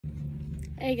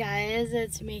Hey guys,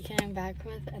 it's me coming back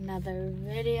with another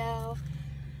video.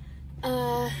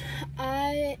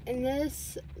 In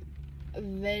this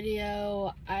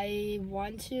video, I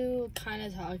want to kind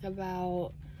of talk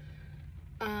about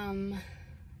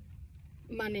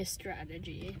money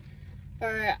strategy,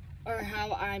 or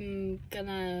how I'm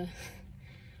gonna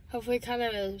hopefully kind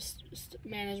of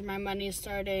manage my money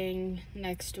starting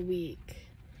next week.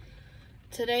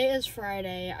 Today is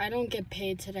Friday. I don't get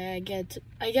paid today.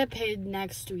 I get paid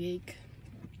next week.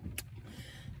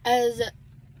 As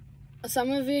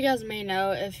some of you guys may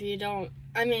know, if you guys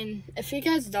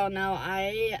don't know,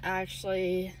 I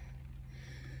actually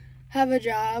have a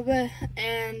job or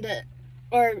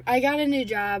I got a new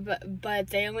job,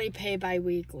 but they only pay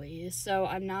bi-weekly. So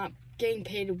I'm not getting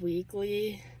paid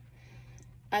weekly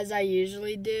as I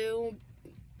usually do.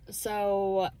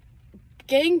 So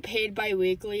getting paid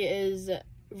bi-weekly is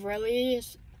really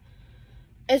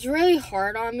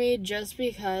hard on me, just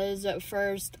because at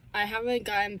first I haven't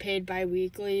gotten paid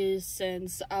bi-weekly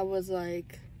since I was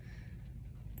like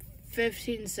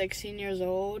 15, 16 years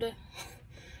old.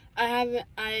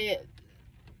 I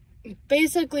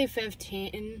basically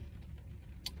 15.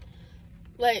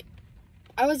 Like,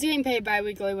 I was getting paid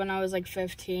bi-weekly when I was like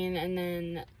 15, and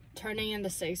then turning into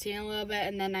 16 a little bit,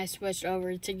 and then I switched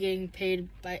over to getting paid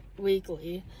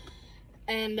bi-weekly,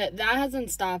 and that hasn't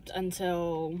stopped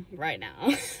until right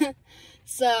now.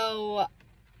 So,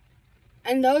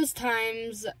 in those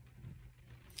times,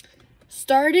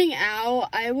 starting out,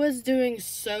 I was doing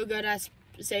so good at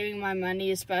saving my money,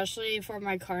 especially for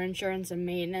my car insurance and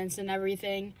maintenance and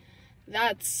everything.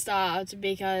 That stopped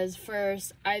because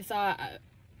first I thought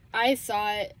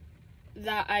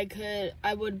that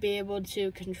I would be able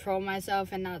to control myself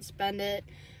and not spend it.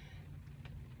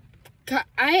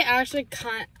 I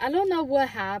don't know what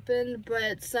happened,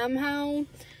 but somehow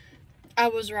I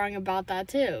was wrong about that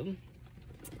too.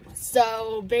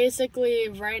 So basically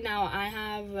right now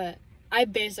I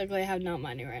basically have no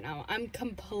money right now. I'm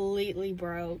completely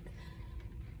broke.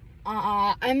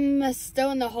 I'm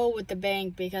still in the hole with the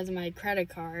bank because of my credit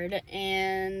card,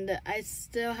 and I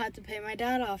still have to pay my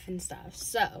dad off and stuff.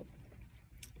 So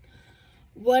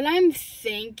what I'm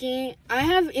thinking,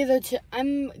 I'm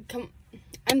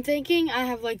thinking I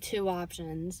have like two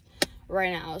options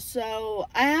right now. So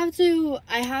I have to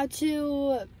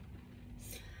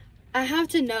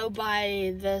know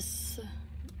by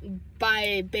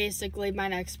basically by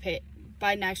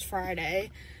next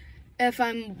Friday if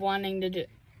I'm wanting to do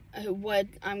what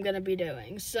I'm gonna be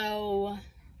doing. So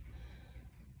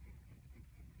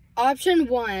option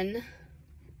one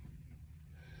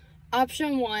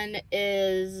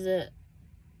is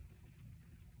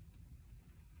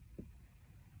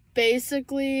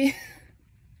basically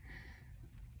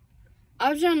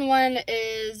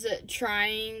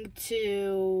trying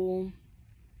to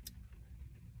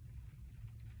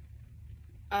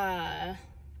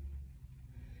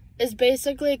is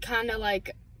basically kind of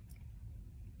like,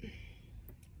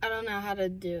 I don't know how to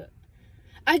do it.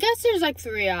 I guess there's like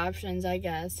three options, I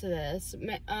guess, to this.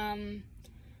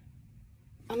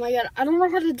 Oh my god, I don't know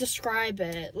how to describe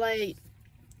it. Like,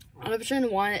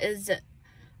 option one is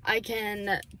I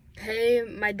can pay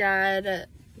my dad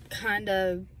kind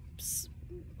of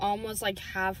almost like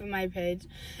half of my pay.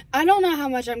 I don't know how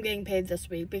much I'm getting paid this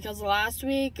week, because last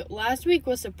week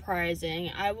was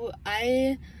surprising. I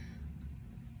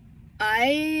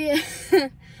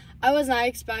was not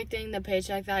expecting the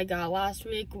paycheck that I got last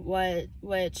week,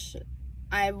 which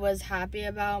I was happy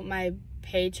about my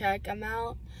paycheck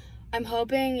amount. I'm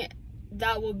hoping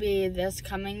that will be this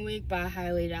coming week, but I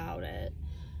highly doubt it.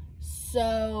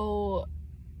 So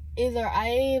either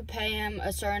I pay him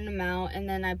a certain amount, and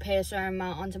then I pay a certain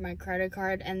amount onto my credit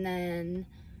card, and then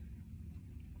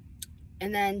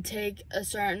take a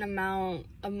certain amount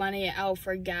of money out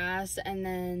for gas, and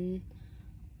then,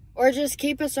 or just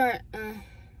keep a certain,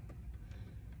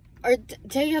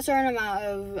 take a certain amount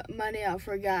of money out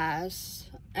for gas,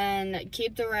 and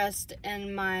keep the rest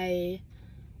in my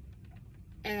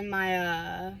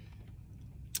the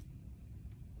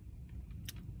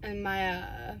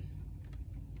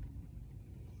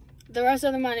rest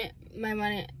of my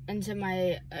money into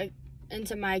my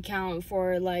account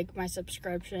for like my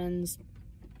subscriptions,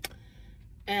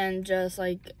 and just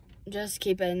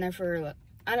keep it in there for,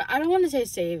 I don't want to say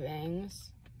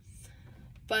savings,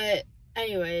 but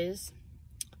anyways,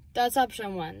 that's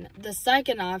option one. The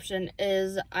second option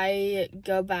is I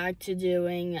go back to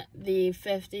doing the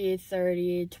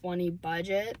 50-30-20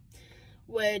 budget,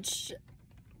 which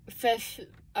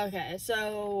okay,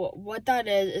 so what that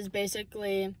is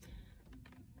basically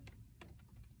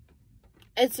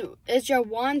it's your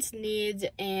wants, needs,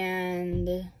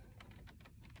 and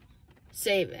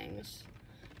savings.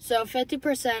 So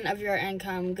 50% of your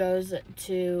income goes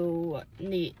to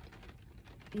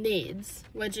needs,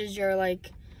 which is your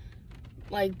like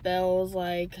bills,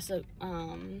 like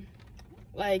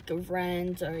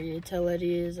rent or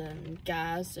utilities and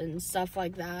gas and stuff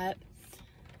like that.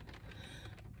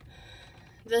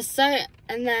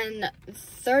 And then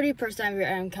 30% of your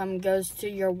income goes to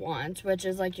your wants, which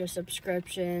is like your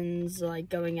subscriptions, like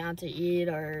going out to eat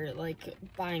or like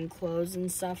buying clothes and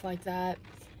stuff like that.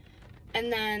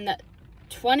 And then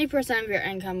 20% of your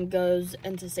income goes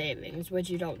into savings, which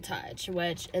you don't touch,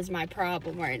 which is my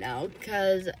problem right now,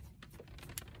 because,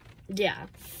 yeah.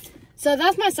 So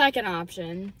that's my second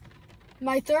option.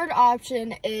 My third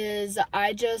option is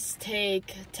I just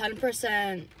take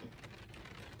 20%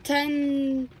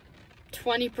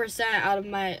 out of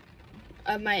my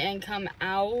income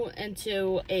out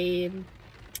into a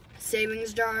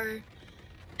savings jar,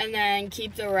 and then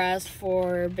keep the rest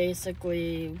for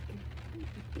basically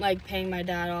like paying my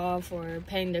dad off or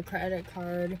paying the credit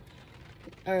card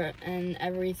and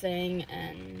everything,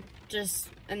 and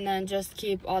then just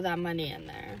keep all that money in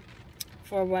there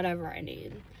for whatever I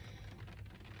need.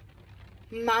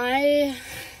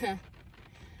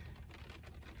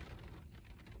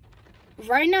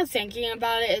 Right now, thinking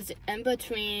about it, is in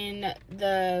between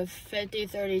the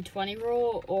 50-30-20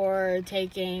 rule or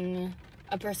taking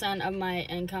a percent of my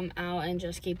income out and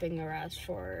just keeping the rest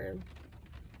for,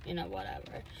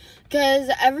 whatever.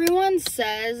 Because everyone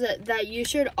says that you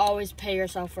should always pay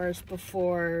yourself first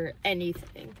before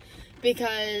anything.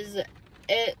 Because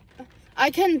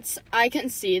I can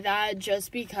see that,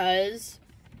 just because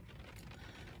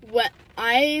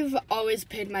I've always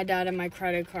paid my dad and my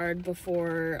credit card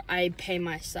before I pay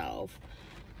myself.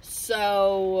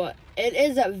 So it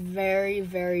is very,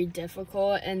 very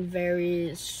difficult and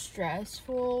very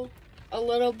stressful a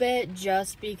little bit,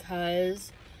 just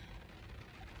because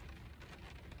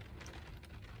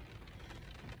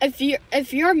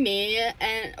if you're me,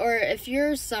 or if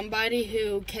you're somebody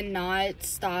who cannot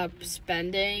stop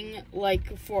spending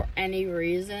like for any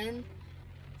reason,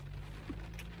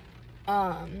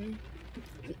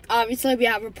 obviously we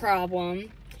have a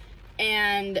problem,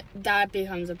 and that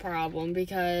becomes a problem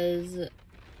because,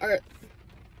 I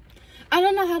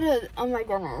don't know how to, oh my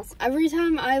goodness, every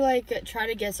time I try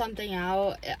to get something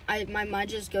out, my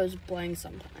mind just goes blank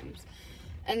sometimes,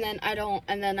 and then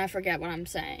I forget what I'm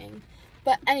saying.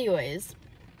 But anyways,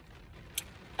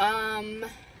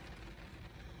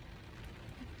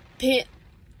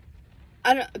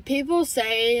 people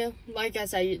say, like I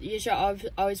said, you should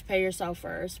always pay yourself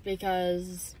first,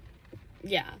 because,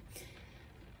 yeah.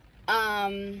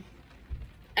 And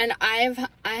I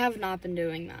have not been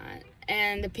doing that.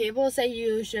 And the people say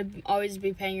you should always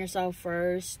be paying yourself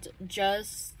first.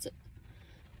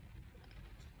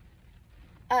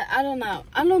 I don't know.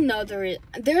 I don't know the reason.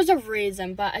 There's a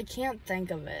reason, but I can't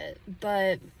think of it.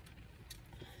 But,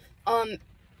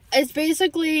 it's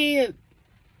basically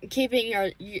keeping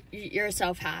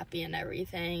yourself happy and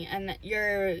everything, and I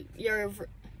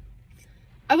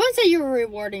wouldn't say you're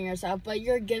rewarding yourself, but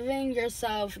you're giving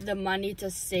yourself the money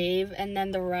to save, and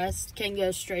then the rest can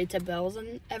go straight to bills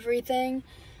and everything.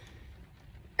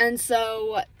 And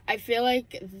so I feel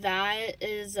like that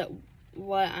is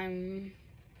what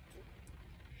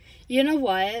you know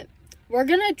what? I'm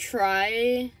gonna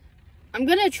try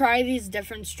these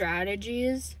different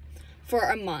strategies for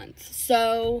a month.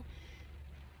 So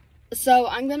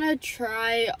I'm gonna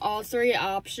try all three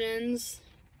options,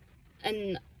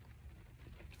 and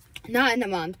not in a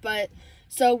month, but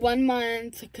so 1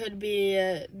 month could be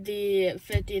the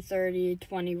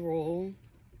 50-30-20 rule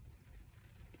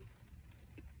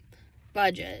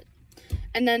budget,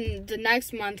 and then the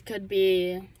next month could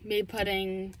be me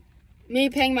paying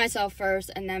myself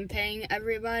first and then paying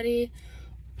everybody,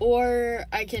 or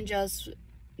I can just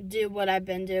do what I've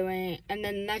been doing. And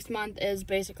then next month is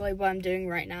basically what I'm doing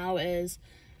right now, is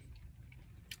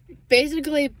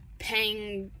basically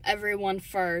paying everyone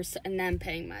first and then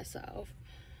paying myself,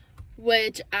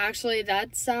 which actually,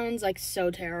 that sounds like so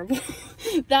terrible.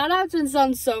 That option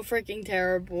sounds so freaking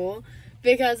terrible,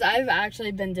 because I've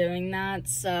actually been doing that,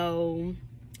 so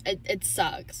it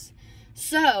sucks.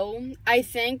 So I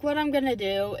think what I'm gonna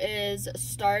do is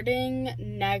starting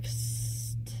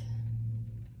next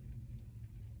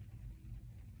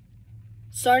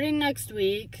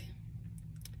week,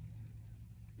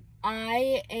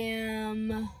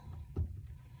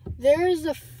 there's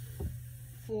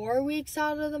 4 weeks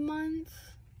out of the month.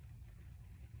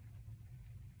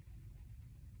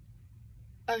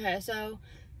 Okay, so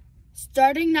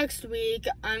starting next week,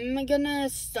 I'm gonna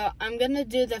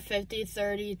do the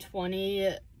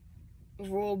 50-30-20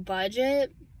 rule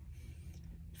budget,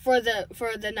 for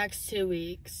the next 2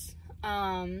 weeks.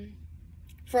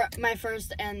 For my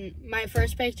first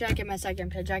paycheck and my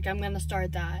second paycheck, I'm gonna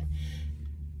start that.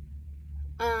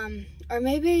 Or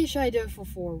maybe should I do it for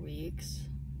 4 weeks?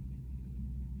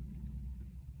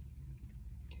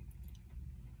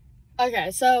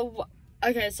 Okay, so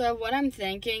what I'm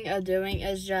thinking of doing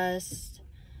is just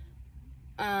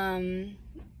oh my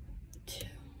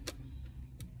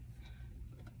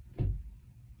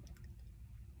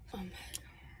god,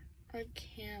 I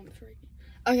can't freaking.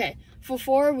 Okay, for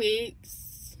 4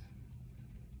 weeks.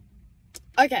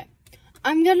 Okay,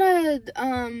 I'm gonna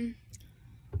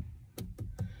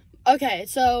okay,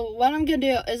 so what I'm gonna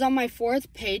do is on my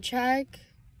 4th paycheck,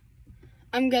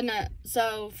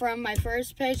 so from my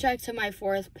first paycheck to my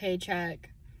 4th paycheck,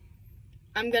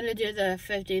 I'm gonna do the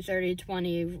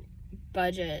 50-30-20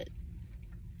 budget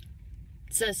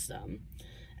system.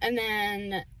 And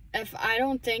then if I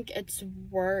don't think it's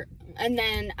and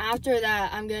then after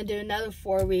that, I'm gonna do another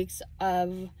 4 weeks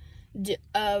of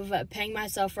paying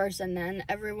myself first and then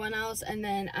everyone else. And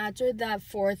then after that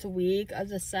 4th week of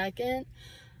the second,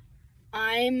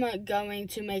 I'm going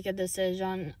to make a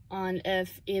decision on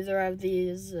if either of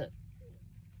these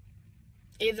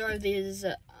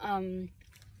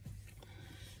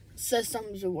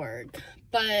systems work.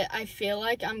 But I feel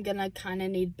like I'm gonna kind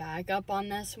of need backup on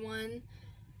this one,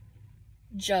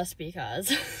 just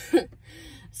because.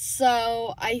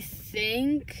 So I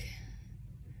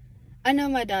know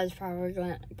my dad's probably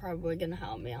gonna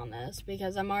help me on this,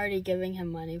 because I'm already giving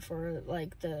him money for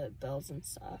like the bills and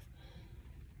stuff.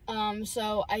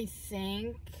 So I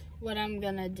think what I'm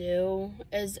gonna do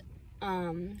is,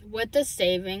 with the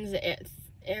savings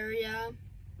area.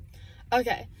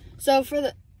 Okay, so for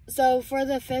the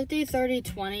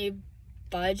 50-30-20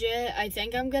 budget, I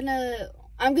think I'm gonna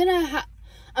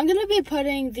be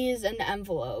putting these in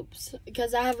envelopes,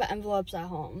 because I have envelopes at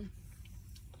home.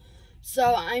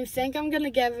 So I think I'm gonna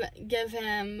give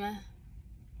him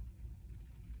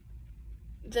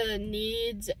the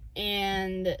needs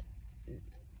and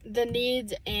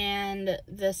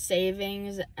the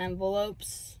savings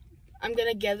envelopes. I'm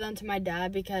gonna give them to my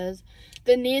dad, because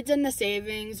the needs and the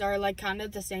savings are like kind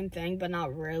of the same thing, but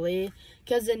not really,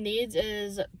 because the needs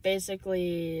is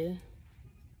basically,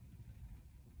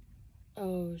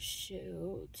 oh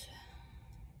shoot,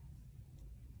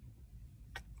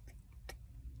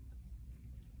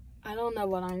 I don't know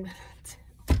what I'm gonna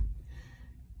do.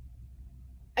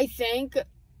 I think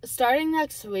starting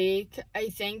next week, I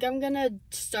think I'm gonna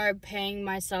start paying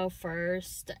myself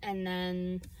first and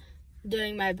then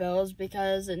doing my bills,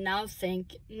 because now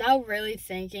really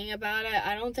thinking about it,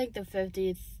 I don't think the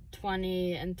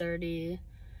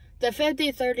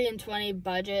 50-30-20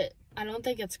 budget, I don't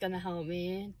think it's gonna help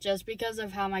me, just because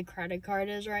of how my credit card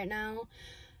is right now.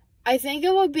 I think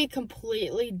it would be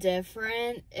completely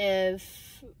different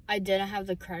if I didn't have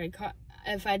my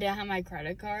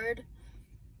credit card.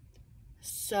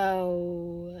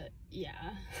 So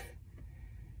yeah.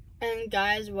 And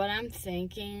guys, what I'm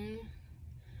thinking,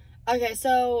 okay,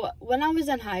 so when I was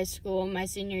in high school, my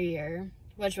senior year,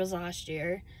 which was last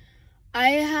year, I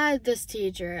had this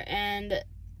teacher, and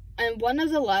one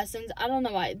of the lessons, I don't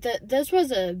know why, this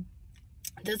was a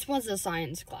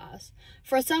science class.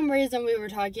 For some reason, we were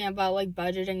talking about like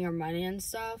budgeting your money and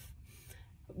stuff,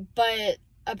 but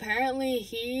apparently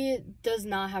he does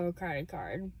not have a credit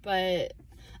card. But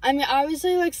I mean,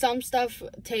 obviously, like, some stuff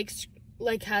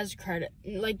has credit,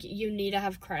 like, you need to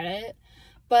have credit,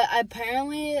 but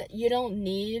apparently you don't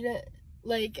need a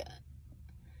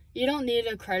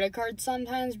credit card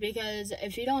sometimes, because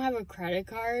if you don't have a credit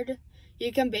card,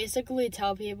 you can basically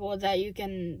tell people that you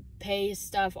can pay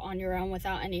stuff on your own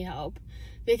without any help,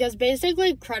 because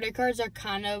basically credit cards are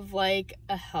kind of like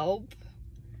a help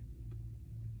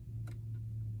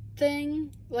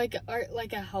thing, like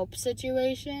a help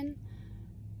situation.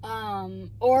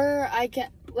 Or I can,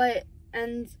 like,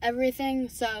 and everything,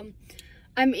 so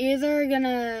I'm either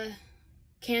gonna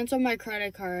cancel my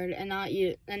credit card and not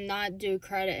do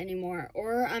credit anymore,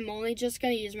 or I'm only just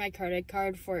gonna use my credit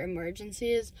card for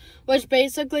emergencies, which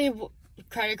basically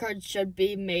credit cards should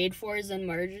be made for, is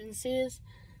emergencies.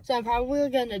 So I'm probably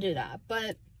gonna do that.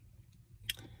 But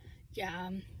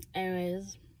yeah,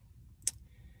 anyways,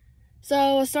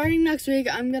 so starting next week,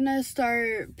 I'm gonna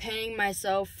start paying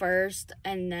myself first,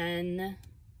 and then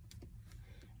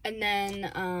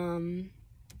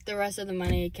the rest of the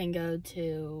money can go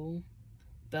to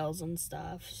bills and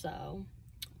stuff. So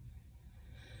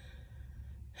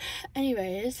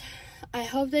anyways, I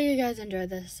hope that you guys enjoyed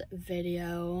this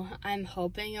video. I'm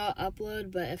hoping I'll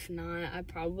upload, but if not, I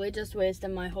probably just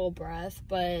wasted my whole breath.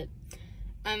 But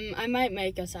I might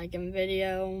make a second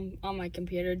video on my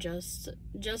computer just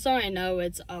so I know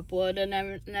it's uploaded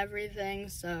and everything.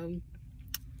 So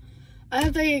I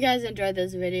hope that you guys enjoyed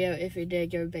this video. If you did,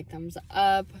 give a big thumbs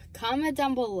up, comment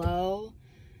down below,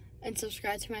 and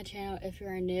subscribe to my channel if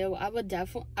you're new. I will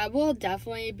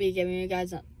definitely be giving you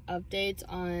guys updates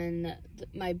on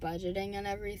my budgeting and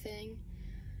everything.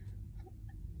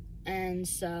 And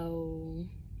so,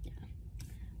 yeah.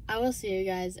 I will see you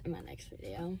guys in my next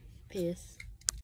video. Peace.